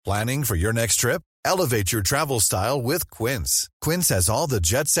Planning for your next trip? Elevate your travel style with Quince. Quince has all the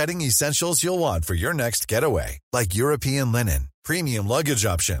jet-setting essentials you'll want for your next getaway, like European linen, premium luggage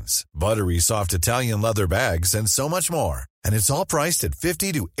options, buttery soft Italian leather bags, and so much more. And it's all priced at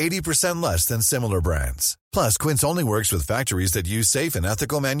 50 to 80% less than similar brands. Plus, Quince only works with factories that use safe and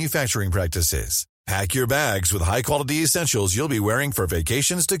ethical manufacturing practices. Pack your bags with high-quality essentials you'll be wearing for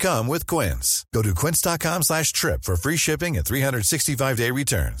vacations to come with Quince. Go to quince.com/trip for free shipping and 365-day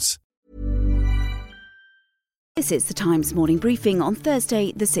returns. This is the Times morning briefing on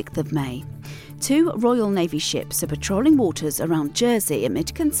Thursday, the 6th of May. 2 Royal Navy ships are patrolling waters around Jersey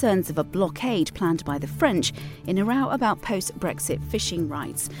amid concerns of a blockade planned by the French in a row about post-Brexit fishing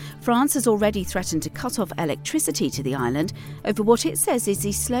rights. France has already threatened to cut off electricity to the island over what it says is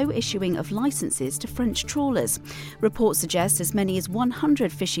the slow issuing of licences to French trawlers. Reports suggest as many as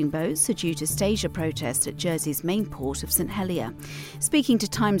 100 fishing boats are due to stage a protest at Jersey's main port of St Helier. Speaking to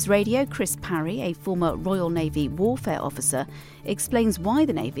Times Radio, Chris Parry, a former Royal Navy warfare officer, explains why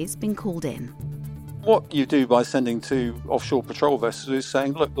the Navy's been called in. What you do by sending 2 offshore patrol vessels is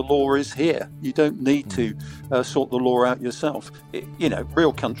saying, look, the law is here. You don't need to sort the law out yourself.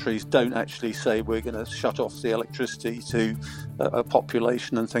 Real countries don't actually say we're going to shut off the electricity to a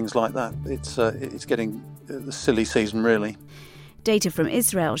population and things like that. It's getting the silly season, really. Data from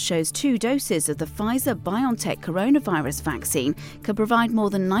Israel shows 2 doses of the Pfizer-BioNTech coronavirus vaccine can provide more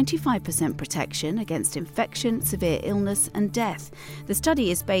than 95% protection against infection, severe illness and death. The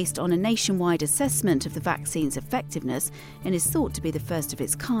study is based on a nationwide assessment of the vaccine's effectiveness and is thought to be the first of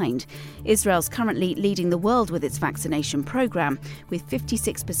its kind. Israel's currently leading the world with its vaccination programme, with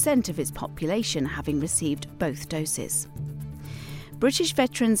 56% of its population having received both doses. British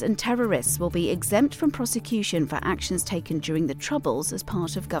veterans and terrorists will be exempt from prosecution for actions taken during the Troubles as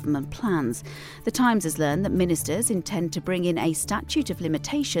part of government plans. The Times has learned that ministers intend to bring in a statute of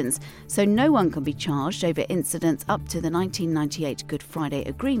limitations so no one can be charged over incidents up to the 1998 Good Friday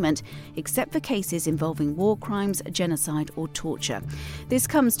Agreement, except for cases involving war crimes, genocide or torture. This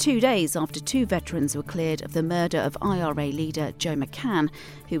comes 2 days after 2 veterans were cleared of the murder of IRA leader Joe McCann,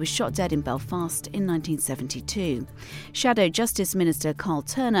 who was shot dead in Belfast in 1972. Shadow Justice Minister Carl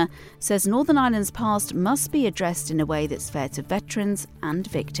Turner says Northern Ireland's past must be addressed in a way that's fair to veterans and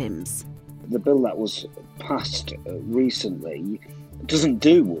victims. The bill that was passed recently doesn't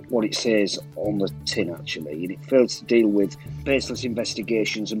do what it says on the tin, actually, and it fails to deal with baseless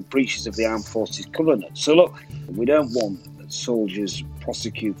investigations and breaches of the Armed Forces Covenant. So look, we don't want soldiers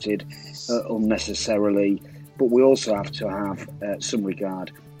prosecuted unnecessarily, but we also have to have some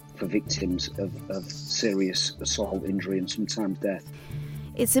regard for victims of serious assault, injury and sometimes death.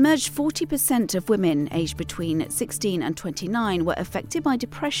 It's emerged 40% of women aged between 16 and 29 were affected by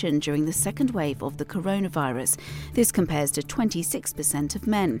depression during the second wave of the coronavirus. This compares to 26% of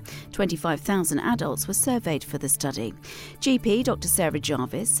men. 25,000 adults were surveyed for the study. GP Dr. Sarah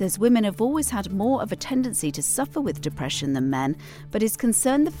Jarvis says women have always had more of a tendency to suffer with depression than men, but is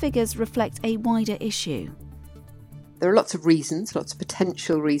concerned the figures reflect a wider issue. There are lots of reasons, lots of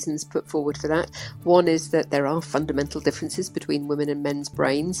potential reasons put forward for that. One is that there are fundamental differences between women and men's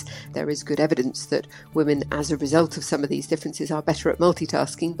brains. There is good evidence that women, as a result of some of these differences, are better at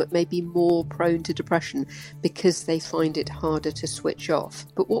multitasking, but may be more prone to depression because they find it harder to switch off.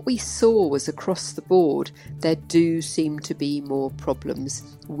 But what we saw was across the board, there do seem to be more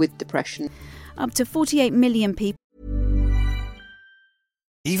problems with depression. Up to 48 million people.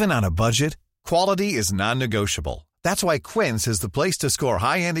 Even on a budget, quality is non-negotiable. That's why Quince is the place to score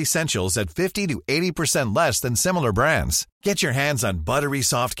high-end essentials at 50 to 80% less than similar brands. Get your hands on buttery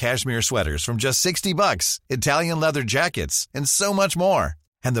soft cashmere sweaters from just $60, Italian leather jackets, and so much more.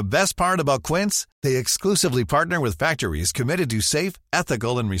 And the best part about Quince, they exclusively partner with factories committed to safe,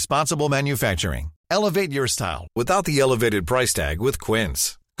 ethical, and responsible manufacturing. Elevate your style without the elevated price tag with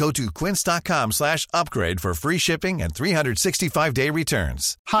Quince. Go to quince.com/upgrade for free shipping and 365-day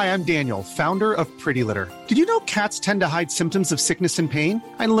returns. Hi, I'm Daniel, founder of Pretty Litter. Did you know cats tend to hide symptoms of sickness and pain?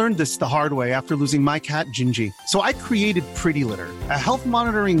 I learned this the hard way after losing my cat, Gingy. So I created Pretty Litter, a health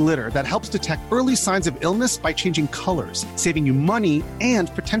monitoring litter that helps detect early signs of illness by changing colors, saving you money and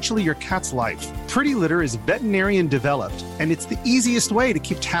potentially your cat's life. Pretty Litter is veterinarian developed, and it's the easiest way to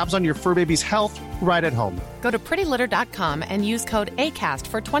keep tabs on your fur baby's health right at home. Go to prettylitter.com and use code ACAST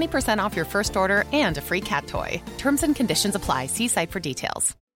for 20% off your first order and a free cat toy. Terms and conditions apply. See site for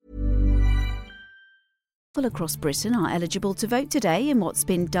details. People across Britain are eligible to vote today in what's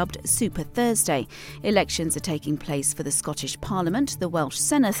been dubbed Super Thursday. Elections are taking place for the Scottish Parliament, the Welsh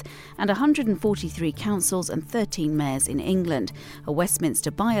Senedd, and 143 councils and 13 mayors in England. A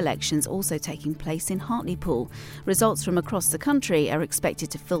Westminster by-election's also taking place in Hartlepool. Results from across the country are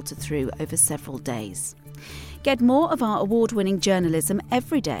expected to filter through over several days. Get more of our award-winning journalism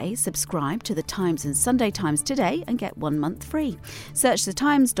every day. Subscribe to The Times and Sunday Times today and get 1 month free. Search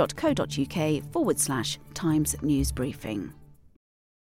thetimes.co.uk/Times News Briefing.